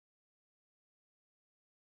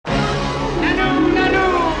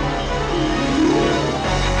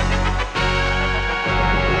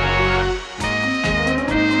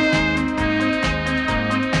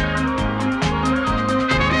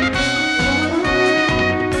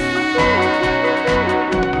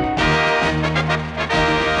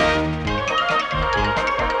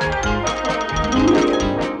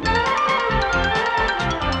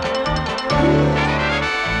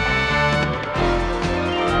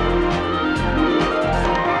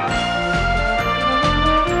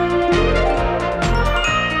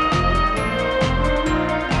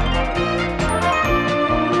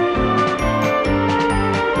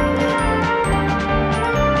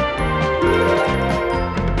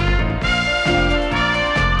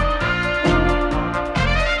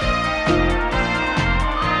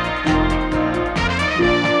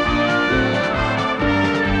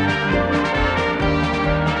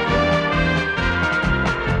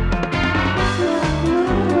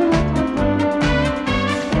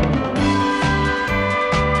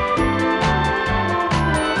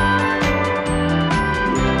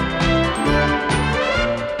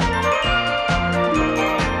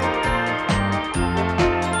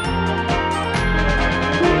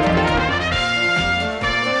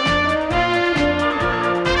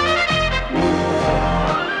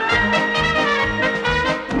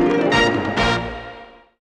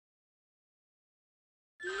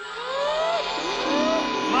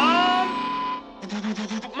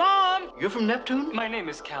You're from Neptune? My name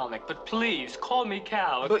is Kalnick, but please call me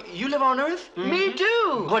Cal. But you live on Earth? Mm-hmm. Me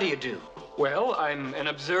too. What do you do? Well, I'm an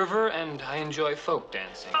observer, and I enjoy folk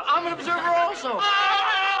dancing. I'm an observer also.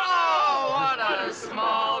 Oh, what a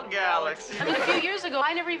small galaxy. I mean, a few years ago,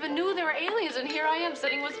 I never even knew there were aliens, and here I am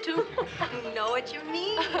sitting with two. I know what you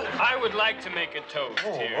mean. I would like to make a toast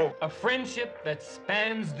here. A friendship that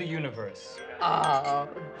spans the universe.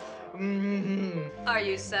 Are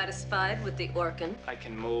you satisfied with the Orkin? I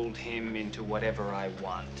can mold him into whatever I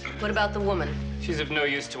want. What about the woman? She's of no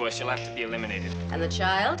use to us. She'll have to be eliminated. And the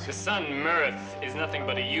child? The son, Mirth, is nothing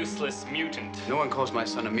but a useless mutant. No one calls my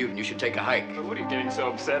son a mutant. You should take a hike. But what are you getting so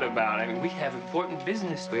upset about? I mean, we have important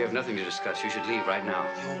business. We have nothing to discuss. You should leave right now.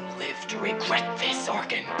 You'll live to regret this,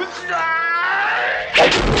 Orkin.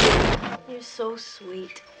 You're so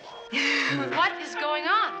sweet. What is going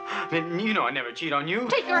on? You know I never cheat on you.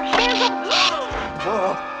 Take your hands off!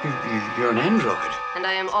 Oh, you're an android. And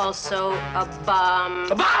I am also a bomb.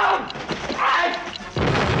 A bomb!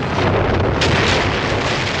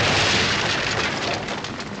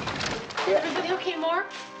 Is everybody okay, Mork?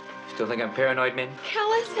 Still think I'm paranoid, Min?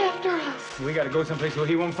 Hell is after us. We gotta go someplace where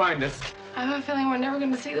he won't find us. I have a feeling we're never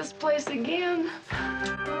going to see this place again.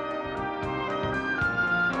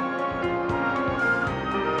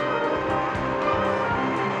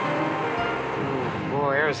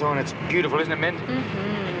 Boy, Arizona, it's beautiful, isn't it, Min?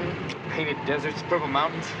 Mm-hmm. Painted deserts, purple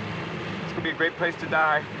mountains. It's gonna be a great place to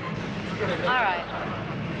die. All right.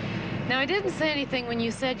 Now, I didn't say anything when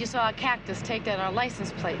you said you saw a cactus take down our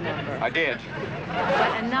license plate number. I did.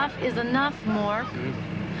 But enough is enough, Mork.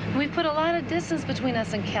 We put a lot of distance between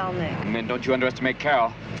us and Kalnick. Min, don't you underestimate Cal.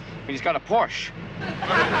 I mean, he's got a Porsche.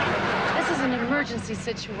 This is an emergency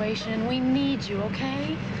situation, and we need you,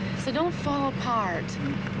 okay? So don't fall apart,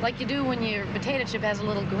 like you do when your potato chip has a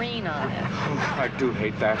little green on it. Oh, I do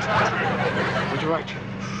hate that. But you're right.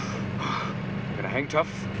 I'm gonna hang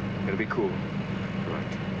tough. It'll be cool. You're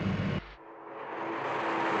right.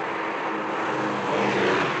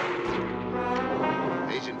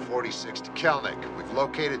 Agent 46 to Kelnick. We've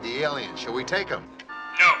located the alien. Shall we take him?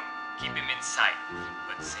 No, keep him in sight,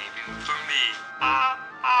 but save him for me.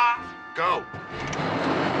 Go.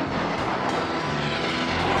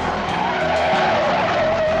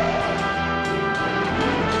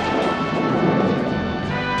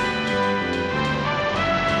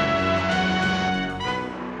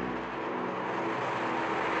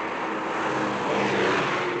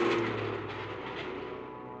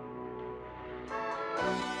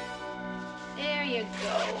 There you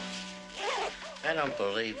go. I don't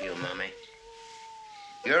believe you, Mummy.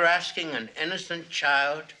 You're asking an innocent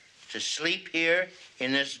child to sleep here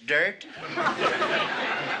in this dirt?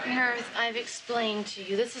 Mirth, I've explained to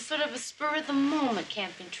you. This is sort of a spur-of-the-moment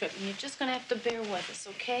camping trip, and you're just going to have to bear with us,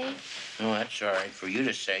 okay? Oh, that's all right for you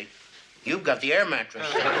to say. You've got the air mattress.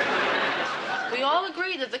 We all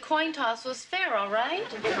agree that the coin toss was fair, all right?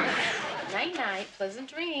 Night-night, pleasant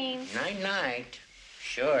dreams. Night-night.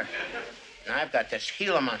 Sure. Now I've got this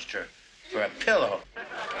Gila monster for a pillow.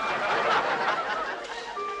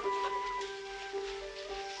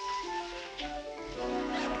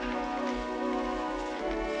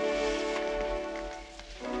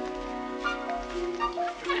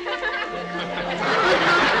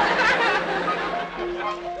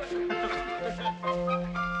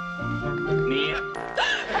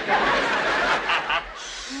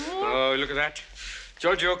 Oh, look at that.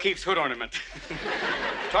 Giorgio O'Keeffe's hood ornament.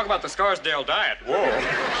 Talk about the Scarsdale diet. Whoa.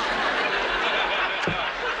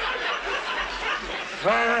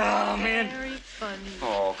 Oh, man. Very funny.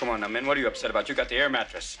 Oh, come on now, Min. What are you upset about? You got the air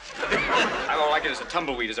mattress. I don't like it as a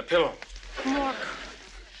tumbleweed, as a pillow. Mork,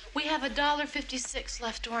 we have $1.56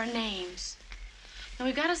 left to our names. Now,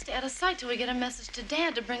 we've got to stay out of sight till we get a message to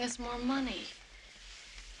Dad to bring us more money.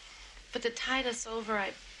 But to tide us over,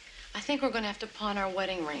 I think we're going to have to pawn our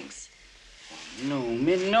wedding rings. No,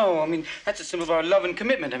 Min, no. I mean, that's a symbol of our love and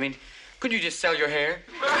commitment. I mean, couldn't you just sell your hair?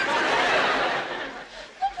 Look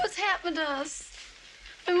what's happened to us.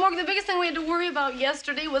 I mean, Mork, the biggest thing we had to worry about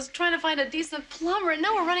yesterday was trying to find a decent plumber, and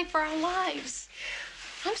now we're running for our lives.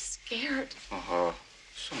 I'm scared. Oh,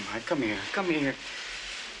 so am I. Come here. Come here.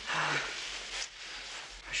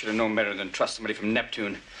 I should have known better than trust somebody from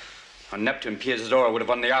Neptune. On Neptune, Epiosde would have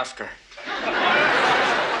won the Oscar.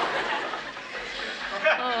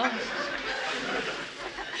 Oh.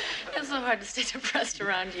 It's so hard to stay depressed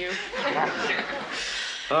around you.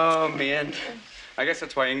 Oh, man. I guess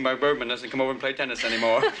that's why Ingmar Bergman doesn't come over and play tennis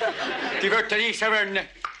anymore. Diverteri severn.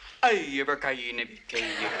 Över kajine vikej.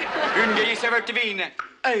 Unge severtivine.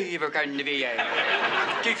 Över kajine vikej.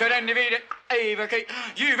 Kiförande vid. Över kaj.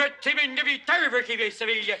 Juvert till min vi tarver kivisa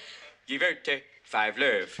vilje. Diverte. 5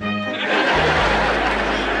 love.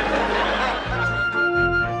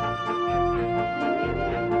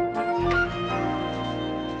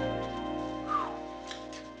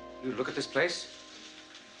 Dude, look at this place.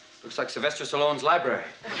 Looks like Sylvester Stallone's library.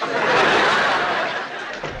 Who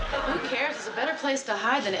cares? It's a better place to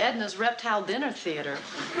hide than Edna's Reptile Dinner Theater.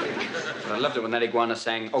 But I loved it when that iguana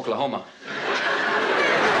sang Oklahoma.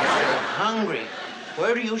 Hungry.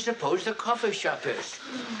 Where do you suppose the coffee shop is?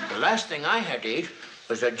 The last thing I had to eat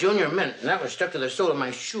was a Junior Mint, and that was stuck to the sole of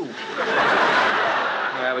my shoe.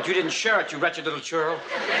 Yeah, but you didn't share it, you wretched little churl.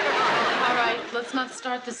 All right, let's not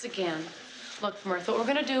start this again. Look, Mirth, what we're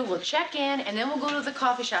gonna do, we'll check in, and then we'll go to the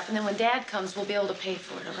coffee shop, and then when Dad comes, we'll be able to pay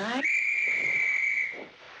for it, all right?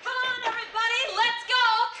 Come on, everybody, let's go!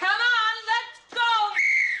 Come on, let's go!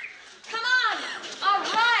 Come on! All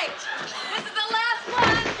right! This is the last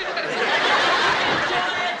one!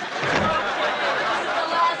 Enjoy it! This is the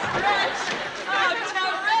last stretch! Oh,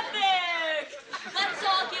 terrific! Let's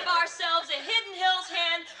all give ourselves a Hidden Hills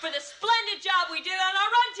hand for the splendid job we did on our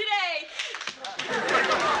run today!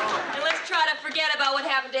 And let's try to forget about what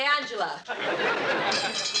happened to Angela. Time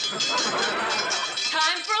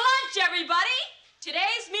for lunch, everybody!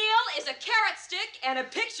 Today's meal is a carrot stick and a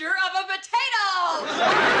picture of a potato!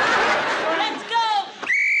 Let's go!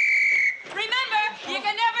 Remember, you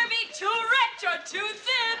can never be too rich or too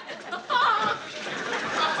thin!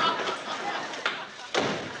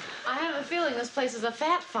 I have a feeling this place is a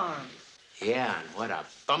fat farm. Yeah, and what a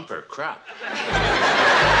bumper crop.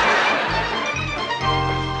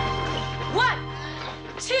 1,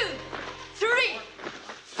 2, 3,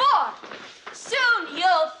 4. Soon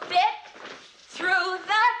you'll fit through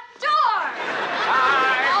the door.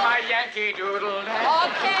 I'm my Yankee Doodle.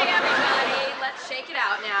 Okay, everybody, let's shake it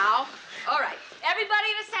out now. All right, everybody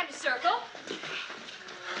in a semicircle.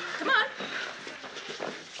 Come on.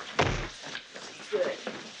 Good.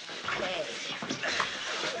 Okay.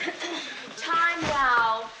 Time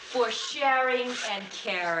now for sharing and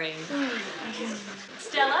caring.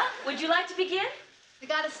 Stella, would you like to begin? I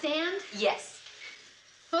gotta stand? Yes.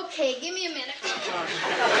 Okay, give me a minute. Come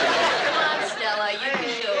on, Stella, you can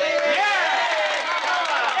do it.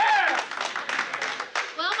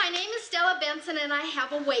 Well, my name is Stella Benson, and I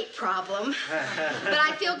have a weight problem. But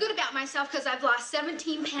I feel good about myself because I've lost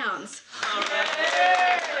 17 pounds.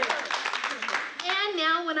 And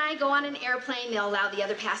now when I go on an airplane, they'll allow the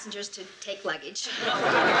other passengers to take luggage.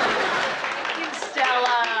 Thank you,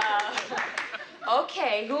 Stella.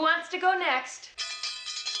 Okay, who wants to go next?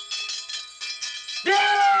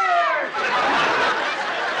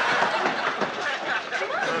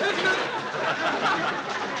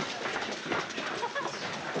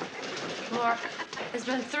 Mork, it's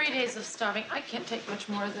been 3 days of starving. I can't take much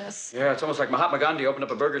more of this. Yeah, it's almost like Mahatma Gandhi opened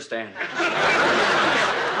up a burger stand.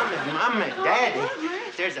 Mama, Daddy,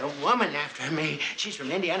 there's a woman after me. She's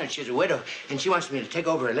from Indiana, she's a widow, and she wants me to take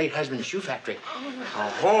over her late husband's shoe factory. A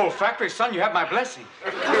whole factory, son, you have my blessing.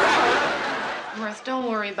 Mirth, don't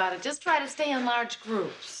worry about it. Just try to stay in large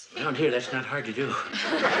groups. Around here, that's not hard to do.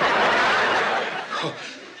 Oh,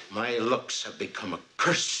 my looks have become a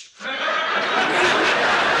curse.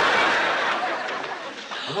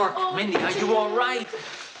 Mork, Mindy, are you all right?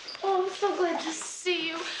 Oh, I'm so glad to see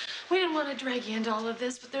you. We didn't want to drag you into all of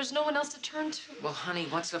this, but there's no one else to turn to. Well, honey,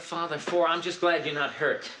 what's a father for? I'm just glad you're not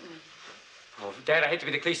hurt. Oh, Dad, I hate to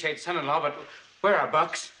be the cliched son-in-law, but where are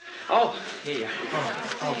Bucks? Oh, here.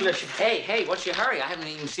 Oh, bless you. Hey, what's your hurry? I haven't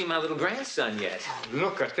even seen my little grandson yet.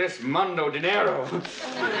 Look at this Mundo Dinero.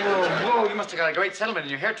 Whoa, you must have got a great settlement in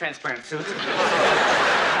your hair transplant suit.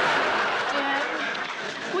 Dad,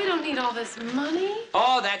 we don't need all this money.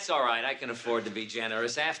 Oh, that's all right. I can afford to be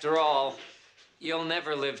generous. After all, you'll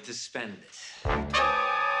never live to spend it.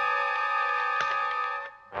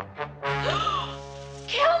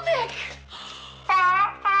 Kelnick!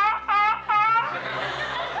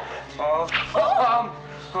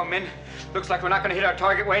 Oh, Min, looks like we're not going to hit our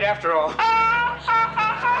target weight after all.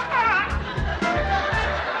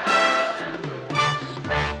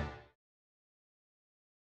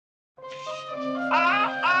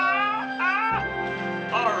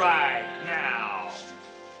 All right, now,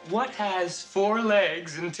 what has 4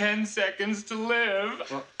 legs and 10 seconds to live?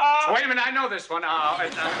 Wait a minute, I know this one. I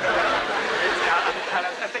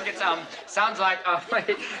think it sounds like,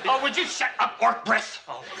 wait. Oh, would you shut up, orc breath?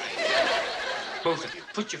 All right. Both of you,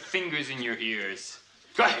 put your fingers in your ears.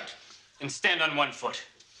 Go ahead, and stand on one foot.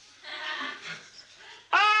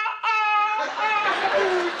 Boy,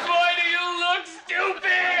 do you look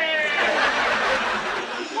stupid!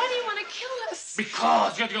 Why do you want to kill us?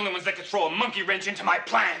 Because you're the only ones that could throw a monkey wrench into my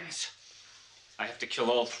plans. I have to kill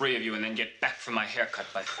all 3 of you and then get back for my haircut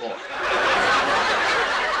by 4.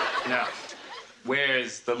 Now,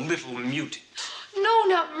 where's the little mutant? No,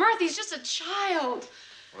 not Mirth. He's just a child.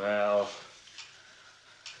 Well,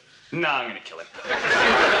 I'm gonna kill him.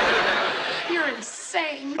 You're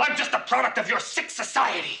insane. I'm just a product of your sick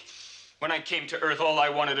society. When I came to Earth, all I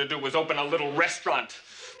wanted to do was open a little restaurant.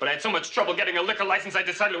 But I had so much trouble getting a liquor license, I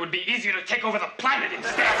decided it would be easier to take over the planet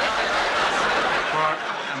instead. Mork,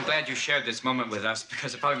 I'm glad you shared this moment with us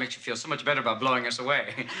because it probably makes you feel so much better about blowing us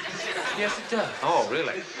away. Yes, it does. Oh,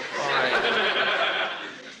 really? All right.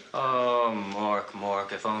 Oh,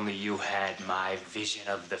 Mork, if only you had my vision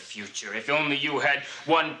of the future. If only you had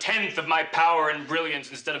 1/10 of my power and brilliance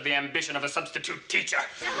instead of the ambition of a substitute teacher.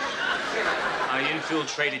 I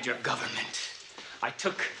infiltrated your government. I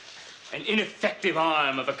took an ineffective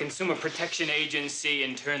arm of a consumer protection agency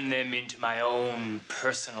and turned them into my own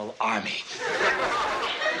personal army.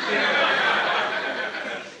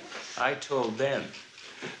 I told them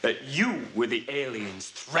that you were the aliens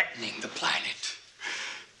threatening the planet.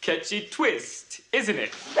 Catchy twist, isn't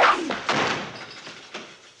it?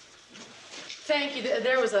 Thank you.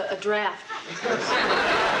 There was a draft.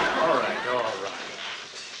 All right.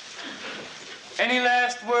 Any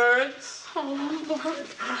last words? Oh, Lord.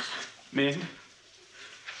 Min,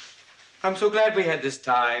 I'm so glad we had this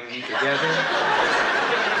time together.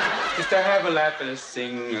 Just to have a laugh and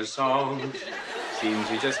sing a song. Seems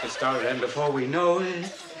we just got started, and before we know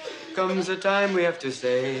it, comes a time we have to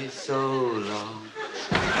say so long.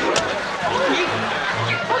 Okay,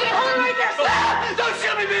 hold it right there. Stop! Don't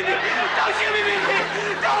shoot me, Mindy! Don't shoot me, Mindy!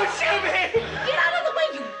 Don't shoot me! Get out of the way,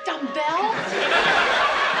 you dumbbell.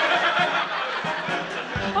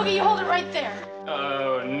 Okay, you hold it right there.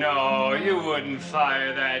 Oh, no, you wouldn't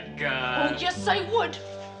fire that gun. Oh, yes, I would.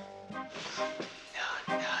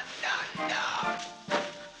 No.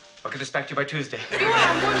 I'll get this back to you by Tuesday.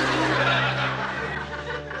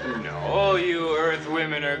 No, all you Earth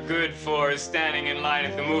women are good for is standing in line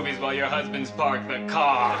at the movies while your husbands park the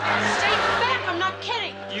car. Stay back, I'm not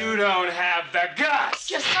kidding. You don't have the guts.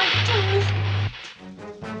 Yes, I do.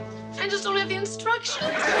 I just don't have the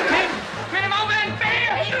instructions. Min, move in!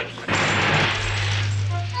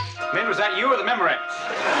 Min, was that you or the Memorex?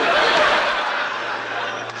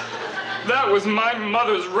 That was my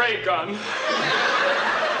mother's ray gun.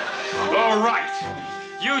 All right.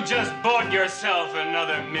 You just bought yourself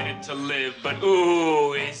another minute to live, but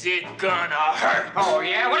ooh, is it gonna hurt? Oh,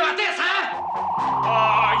 yeah? What about this, huh?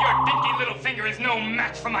 Oh, your dinky little finger is no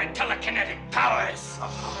match for my telekinetic powers.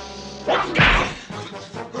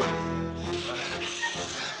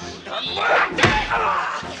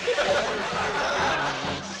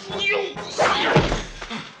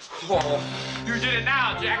 Oh, you did it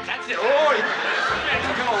now, Jack. That's it. Oh, yeah.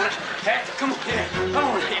 Come on. Come on. Yeah. Come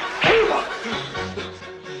on. Yeah.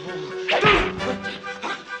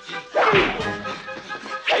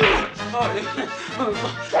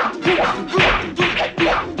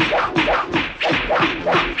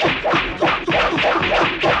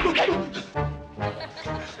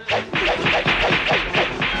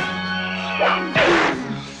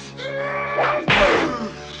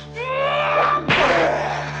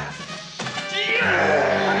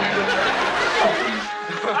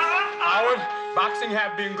 Boxing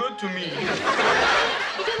have been good to me.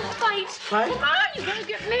 You didn't fight. Fight? Come on, you gotta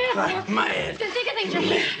get mad. Fight mad. Then take a thing, your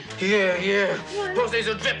hair. Here. Those things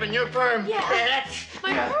are dripping your perm. Yeah. That's...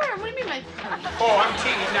 My perm? What do you mean my perm? Oh, I'm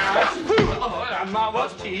teed now. Oh, I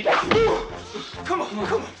was teed. Come on.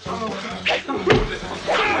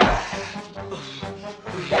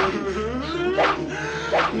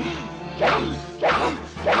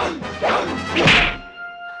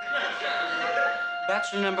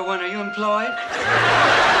 Bachelor number 1, are you employed?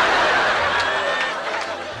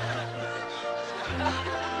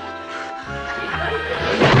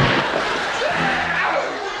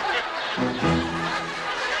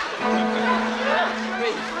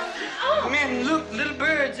 Man, look, little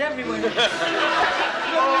birds everywhere.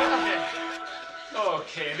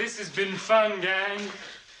 Okay, this has been fun, gang.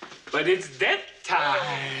 But it's death time.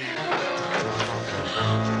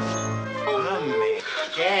 Mommy,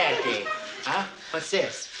 Daddy. Huh? What's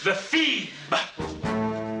this? The Phoebe.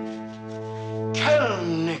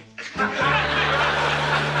 Tonic.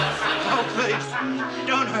 Oh, please.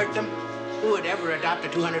 Don't hurt them. Who would ever adopt a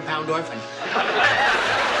 200-pound orphan?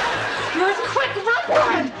 Mirth, quick,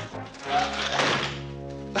 run!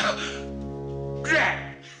 Jack!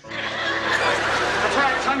 That's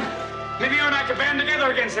right, son. Maybe you and I could band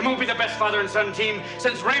together against him. Won't be the best father and son team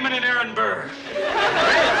since Raymond and Aaron Burr.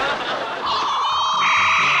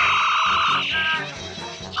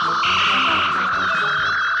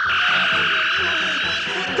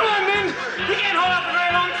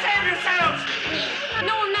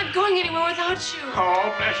 anywhere without you.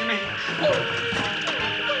 Oh, bless me.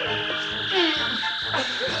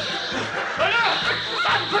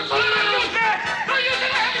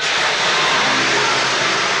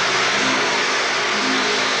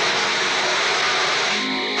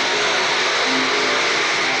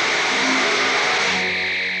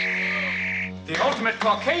 The ultimate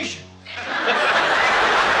Caucasian.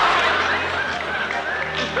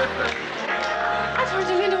 I turned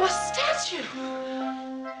him into a statue.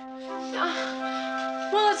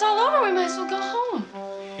 Well, it's all over. We might as well go home.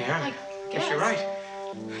 Yeah, I guess you're guess.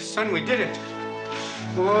 right. Son, we did it.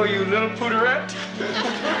 Oh, you little pooterette.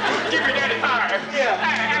 Give your daddy a high. Yeah.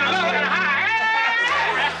 And a little high.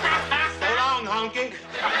 So long, honky.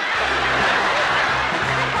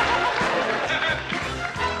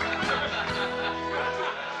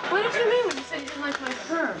 What did you mean when you said you didn't like my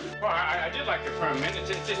perm? Well, I did like the perm, man.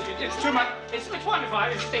 It's too much. It's wonderful.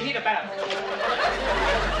 It's the heat of battle.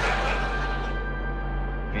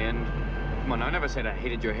 And, come on, I never said I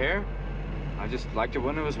hated your hair. I just liked it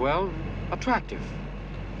when it was, well, attractive.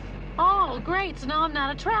 Oh, great. So now I'm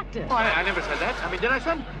not attractive. Oh, I never said that. I mean, did I,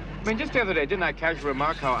 son? I mean, just the other day, didn't I casually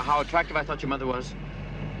remark how attractive I thought your mother was?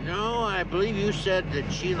 No, I believe you said that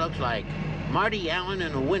she looks like Marty Allen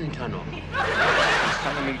in a wind tunnel.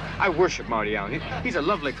 Son, I mean, I worship Marty Allen. He's a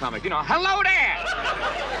lovely comic. You know, hello there!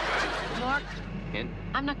 Mork, And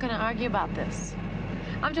I'm not going to argue about this.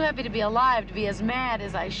 I'm too happy to be alive to be as mad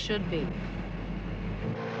as I should be.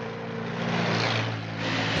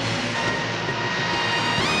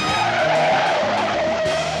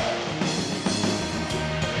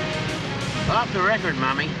 Off the record,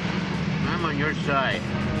 Mommy. I'm on your side.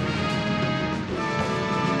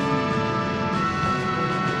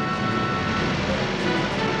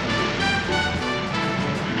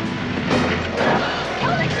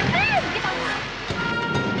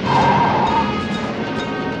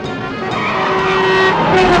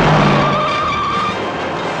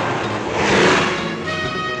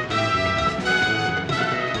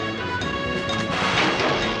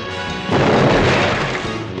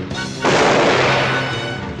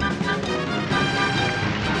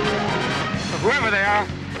 whoever they are,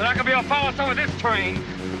 they're not gonna be able to follow us over this train.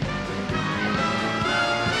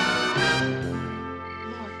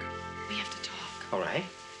 Mork, we have to talk. All right.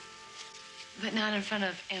 But not in front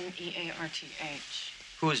of M-E-A-R-T-H.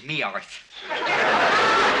 Who is me, Arth?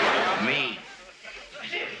 Me.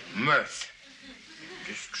 Mirth.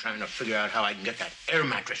 Just trying to figure out how I can get that air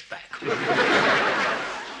mattress back.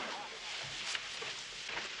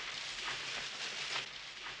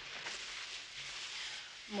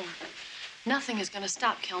 Mork, nothing is going to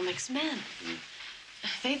stop Kelnick's men.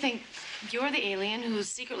 They think you're the alien who's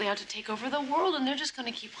secretly out to take over the world, and they're just going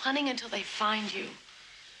to keep hunting until they find you.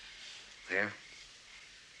 There.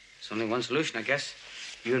 There's only one solution, I guess.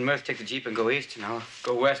 You and Mirth take the Jeep and go east, and I'll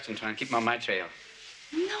go west and try and keep them on my trail.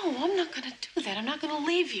 No, I'm not going to do that. I'm not going to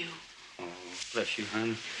leave you. Oh, bless you,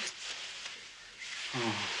 hon.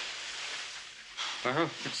 Oh. Well,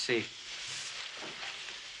 let's see.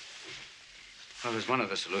 Well, there's one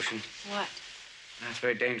other solution. What? That's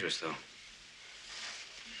very dangerous, though.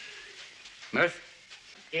 Mirth?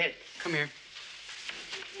 Yes. Come here.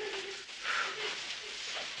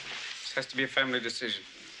 This has to be a family decision.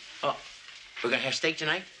 Oh, we're gonna have steak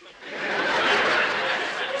tonight?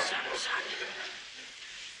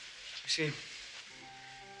 You see,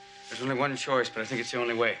 there's only one choice, but I think it's the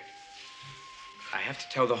only way. I have to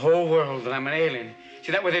tell the whole world that I'm an alien.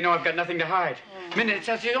 See, that way they know I've got nothing to hide. Mindy,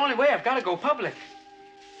 that's the only way. I've got to go public.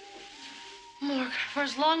 Mork, for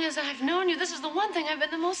as long as I've known you, this is the one thing I've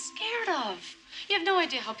been the most scared of. You have no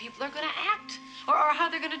idea how people are going to act or how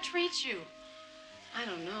they're going to treat you. I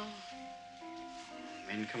don't know.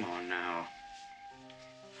 Min, come on now.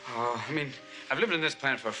 Oh, I mean, I've lived in this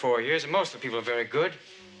planet for 4 years, and most of the people are very good.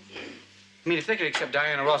 I mean, if they can accept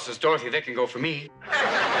Diana Ross as Dorothy, they can go for me.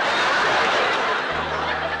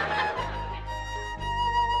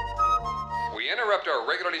 We interrupt our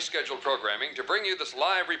regularly scheduled programming to bring you this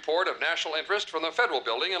live report of national interest from the Federal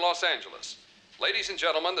Building in Los Angeles. Ladies and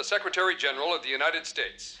gentlemen, the Secretary General of the United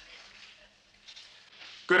States.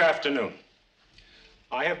 Good afternoon.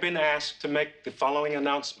 I have been asked to make the following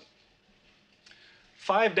announcement.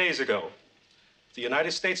 5 days ago, the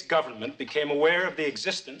United States government became aware of the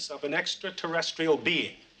existence of an extraterrestrial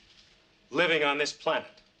being living on this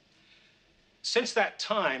planet. Since that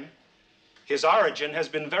time, his origin has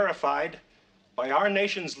been verified by our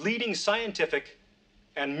nation's leading scientific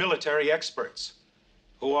and military experts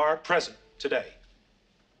who are present today.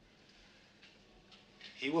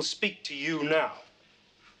 He will speak to you now.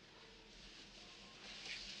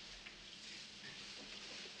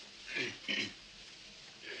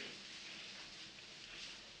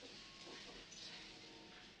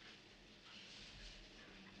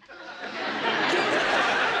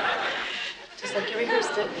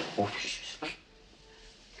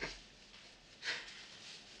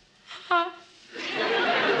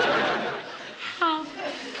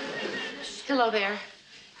 Hello there.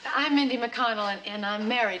 I'm Mindy McConnell, and I'm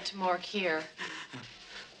married to Mork here.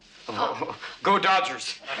 Go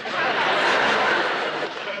Dodgers.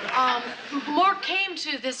 Mork came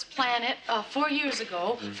to this planet 4 years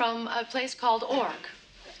ago from a place called Ork.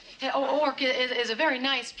 Ork is a very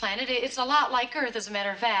nice planet. It's a lot like Earth, as a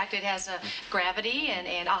matter of fact. It has gravity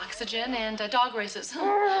and oxygen and dog races.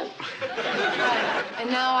 Right. And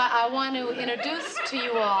now I want to introduce to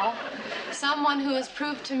you all someone who has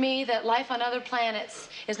proved to me that life on other planets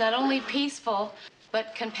is not only peaceful,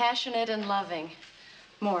 but compassionate and loving.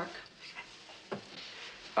 Mork.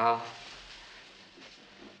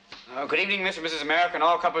 Good evening, Mr. and Mrs. America, and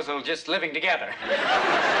all couples that are just living together.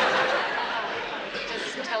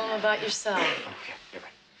 Just tell them about yourself.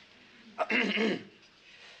 Okay.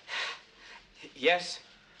 Yes,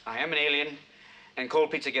 I am an alien, and cold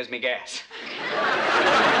pizza gives me gas.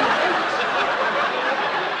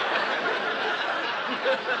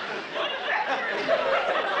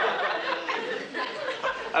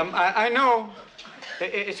 I know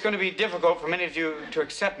it's going to be difficult for many of you to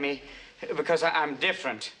accept me because I'm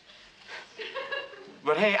different.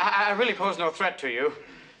 But hey, I really pose no threat to you.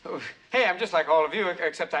 Hey, I'm just like all of you,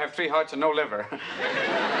 except I have 3 hearts and no liver.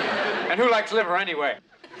 And who likes liver anyway?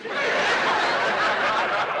 To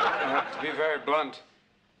be very blunt,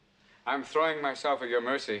 I'm throwing myself at your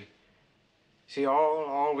mercy. See,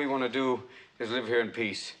 all we want to do is live here in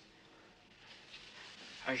peace.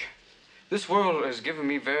 This world has given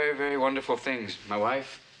me very, very wonderful things. My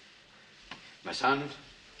wife, my son,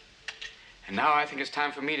 and now I think it's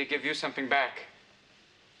time for me to give you something back.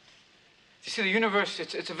 You see, the universe,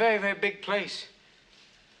 it's a very, very big place.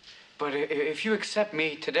 But if you accept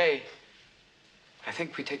me today, I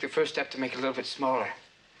think we take the first step to make it a little bit smaller.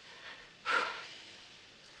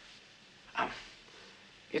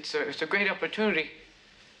 It's a great opportunity.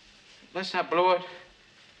 Let's not blow it.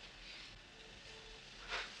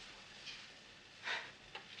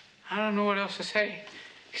 I don't know what else to say,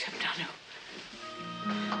 except I know.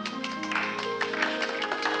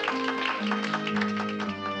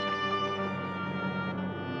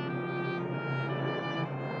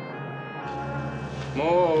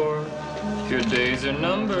 More. Your days are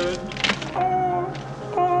numbered.